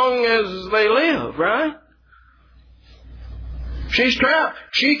husband as long as they live, right? She's trapped.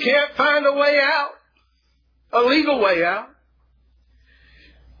 She can't find a way out. A legal way out.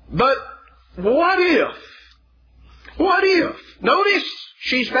 But what if? What if? Notice,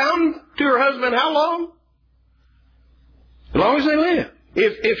 she's bound to her husband how long? As long as they live.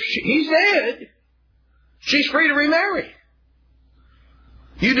 If he's dead, she's free to remarry.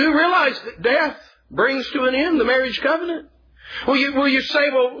 You do realize that death brings to an end the marriage covenant? Will you say,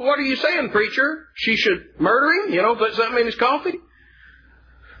 well, what are you saying, preacher? She should murder him? Put something in his coffee?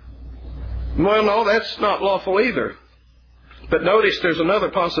 Well, no, that's not lawful either. But notice there's another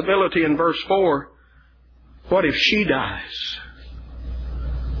possibility in verse 4. What if she dies?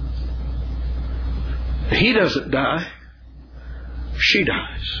 He doesn't die. She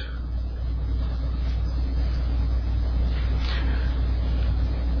dies.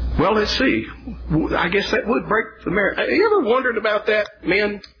 Well, let's see. I guess that would break the marriage. Have you ever wondered about that,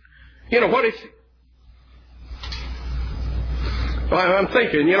 men? What if... Well, I'm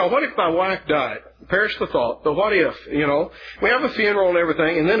thinking, what if my wife died? Perish the thought. But what if, we have a funeral and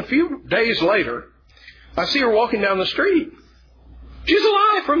everything, and then a few days later, I see her walking down the street. She's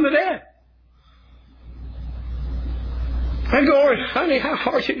alive from the dead. I'm going, honey, how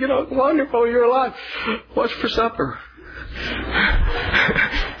are you? Wonderful, you're alive. What's for supper?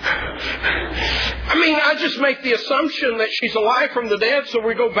 I just make the assumption that she's alive from the dead, so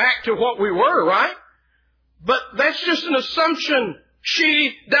we go back to what we were, right? But that's just an assumption.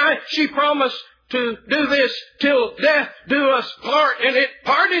 She died. She promised to do this till death do us part, and it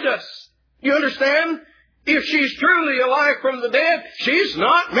parted us. You understand? If she's truly alive from the dead, she's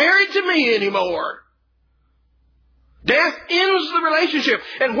not married to me anymore. Death ends the relationship.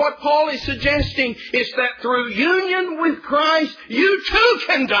 And what Paul is suggesting is that through union with Christ, you too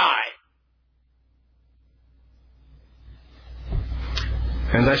can die.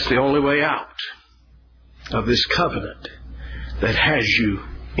 And that's the only way out of this covenant that has you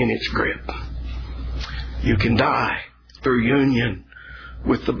in its grip. You can die through union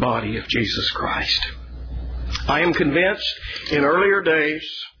with the body of Jesus Christ. I am convinced in earlier days,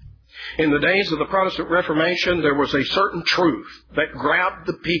 in the days of the Protestant Reformation, there was a certain truth that grabbed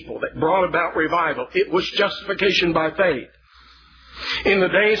the people, that brought about revival. It was justification by faith. In the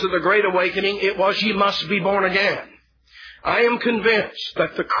days of the Great Awakening, it was, ye must be born again. I am convinced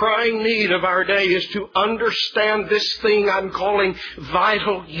that the crying need of our day is to understand this thing I'm calling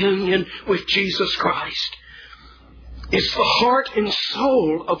vital union with Jesus Christ. It's the heart and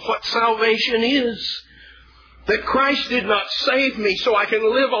soul of what salvation is. That Christ did not save me so I can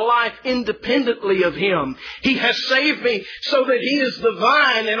live a life independently of Him. He has saved me so that He is the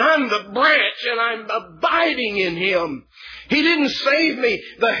vine and I'm the branch and I'm abiding in Him. He didn't save me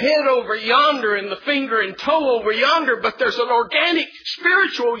the head over yonder and the finger and toe over yonder, but there's an organic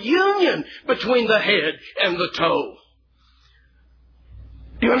spiritual union between the head and the toe.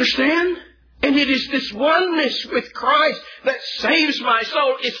 Do you understand? And it is this oneness with Christ that saves my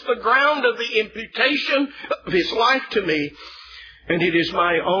soul. It's the ground of the imputation of His life to me. And it is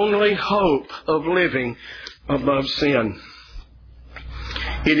my only hope of living above sin.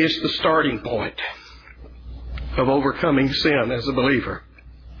 It is the starting point of overcoming sin as a believer.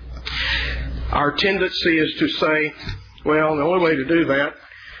 Our tendency is to say, well, the only way to do that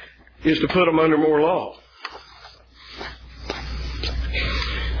is to put them under more law.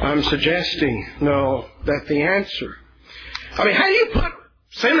 I'm suggesting, no, that the answer... how do you put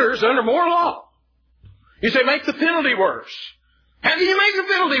sinners under more law? You say, make the penalty worse. How do you make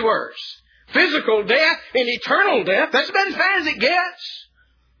the penalty worse? Physical death and eternal death, that's about as bad as it gets.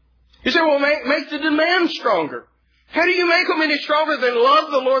 You say, well, make the demand stronger. How do you make them any stronger than love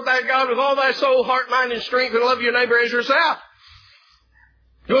the Lord thy God with all thy soul, heart, mind, and strength, and love your neighbor as yourself?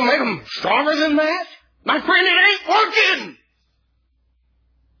 You want to make them stronger than that? My friend, it ain't working.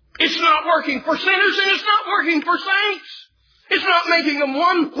 It's not working for sinners and it's not working for saints. It's not making them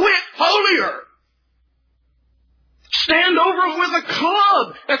one whit holier. Stand over them with a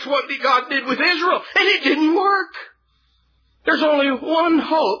club. That's what God did with Israel. And it didn't work. There's only one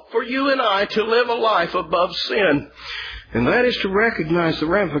hope for you and I to live a life above sin. And that is to recognize the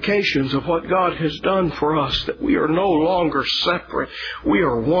ramifications of what God has done for us, that we are no longer separate. We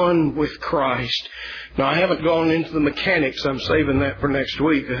are one with Christ. Now, I haven't gone into the mechanics. I'm saving that for next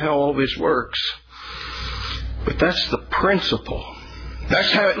week of how all this works. But that's the principle.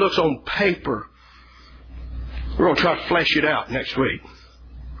 That's how it looks on paper. We're going to try to flesh it out next week.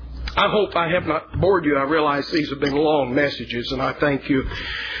 I hope I have not bored you. I realize these have been long messages, and I thank you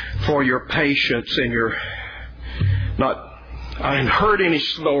for your patience and your I haven't heard any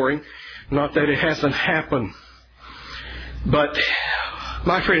snoring. Not that it hasn't happened. But,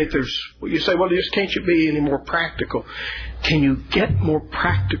 my friend, if you say, well, just can't you be any more practical? Can you get more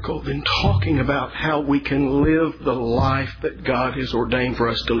practical than talking about how we can live the life that God has ordained for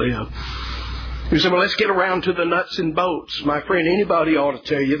us to live? You say, well, let's get around to the nuts and bolts. My friend, anybody ought to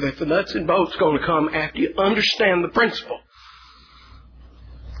tell you that the nuts and bolts are going to come after you understand the principle.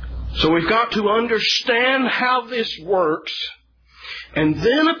 So we've got to understand how this works and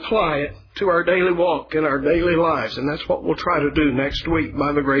then apply it to our daily walk and our daily lives. And that's what we'll try to do next week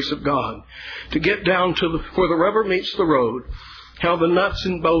by the grace of God. To get down to where the rubber meets the road, how the nuts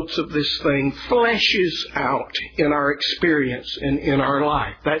and bolts of this thing fleshes out in our experience and in our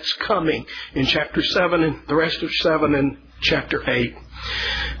life. That's coming in chapter 7 and the rest of 7 and chapter 8.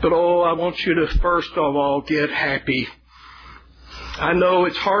 But I want you to first of all get happy. I know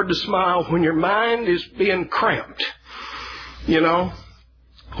it's hard to smile when your mind is being cramped. You know,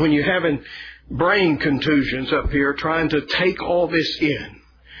 when you're having brain contusions up here trying to take all this in.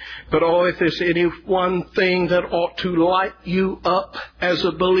 But if there's any one thing that ought to light you up as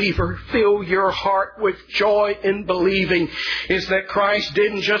a believer, fill your heart with joy in believing, is that Christ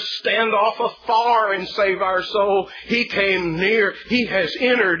didn't just stand off afar and save our soul. He came near. He has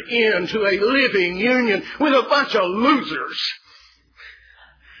entered into a living union with a bunch of losers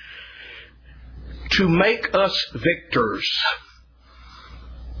to make us victors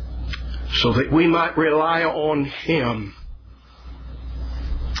so that we might rely on Him.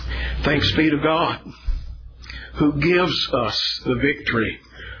 Thanks be to God who gives us the victory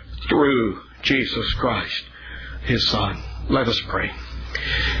through Jesus Christ, His Son. Let us pray.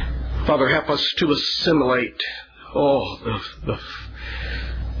 Father, help us to assimilate the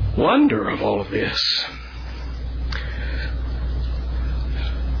wonder of all of this.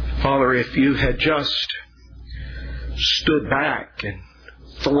 Father, if you had just stood back and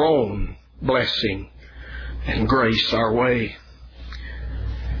thrown blessing and grace our way,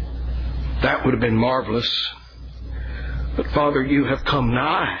 that would have been marvelous. But Father, you have come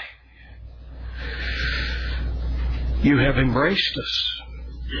nigh. You have embraced us.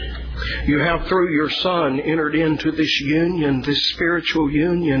 You have, through your Son, entered into this union, this spiritual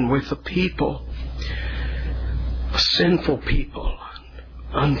union with a people, a sinful people,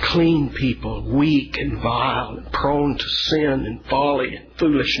 unclean people, weak and vile, and prone to sin and folly and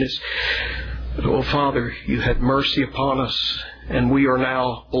foolishness. But, oh Father, you had mercy upon us, and we are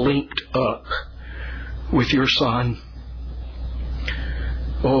now linked up with your Son.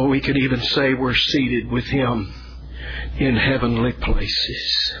 Oh, we could even say we're seated with Him in heavenly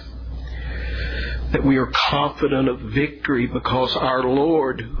places. That we are confident of victory because our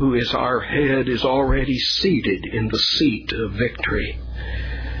Lord, who is our head, is already seated in the seat of victory.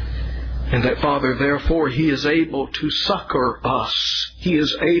 And that, Father, therefore, He is able to succor us. He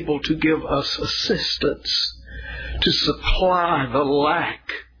is able to give us assistance, to supply the lack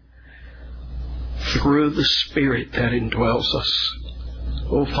through the Spirit that indwells us.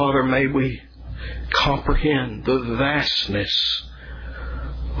 Oh, Father, may we comprehend the vastness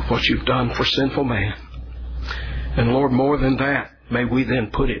of what you've done for sinful man. And Lord, more than that, may we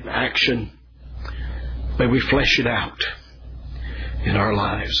then put it in action. May we flesh it out in our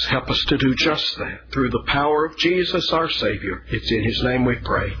lives. Help us to do just that through the power of Jesus our Savior. It's in His name we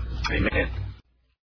pray. Amen.